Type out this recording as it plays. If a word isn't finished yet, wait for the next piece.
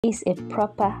is a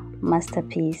proper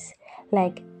masterpiece.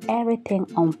 Like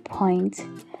everything on point.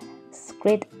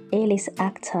 Great A-list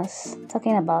actors.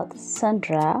 Talking about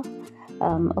Sandra,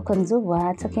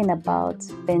 Okunzuwa, talking about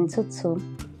Bentutu.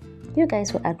 You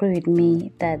guys will agree with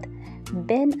me that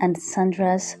Ben and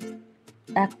Sandra's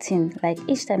acting, like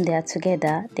each time they are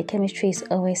together, the chemistry is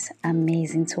always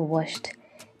amazing to watch.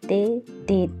 They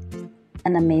did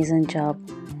an amazing job.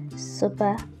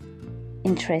 Super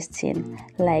interesting.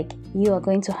 Like, you are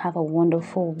going to have a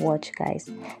wonderful watch, guys.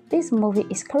 This movie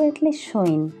is currently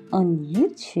showing on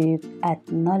YouTube at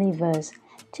Nollywood.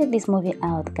 Check this movie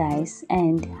out, guys,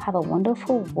 and have a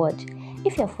wonderful watch.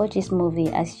 If you have watched this movie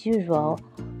as usual,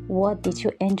 what did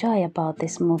you enjoy about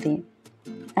this movie?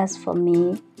 As for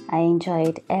me, I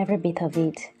enjoyed every bit of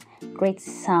it. Great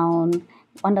sound,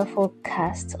 wonderful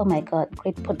cast, oh my god,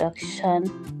 great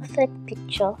production, perfect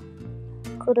picture.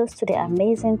 Kudos to the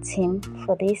amazing team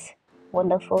for this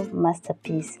wonderful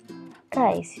masterpiece.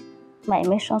 Guys, my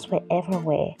emotions were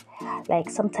everywhere. Like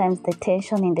sometimes the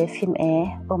tension in the film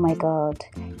oh my god,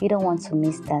 you don't want to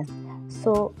miss that.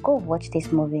 So go watch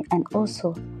this movie. And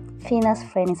also, Fina's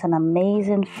friend is an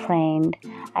amazing friend.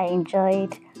 I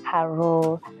enjoyed her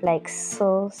role, like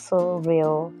so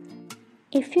real.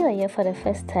 If you are here for the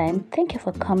first time, thank you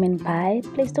for coming by.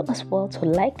 Please do as well to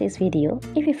like this video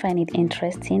if you find it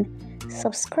interesting.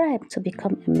 Subscribe to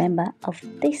become a member of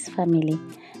this family.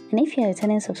 And if you're a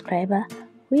returning subscriber,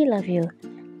 we love you.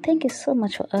 Thank you so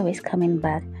much for always coming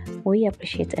back. We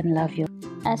appreciate and love you.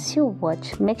 As you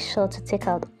watch, make sure to take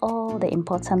out all the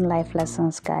important life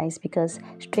lessons, guys, because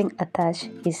string attached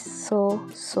is so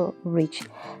rich.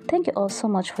 Thank you all so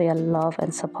much for your love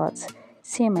and support.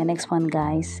 See you in my next one,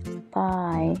 guys.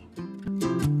 Bye.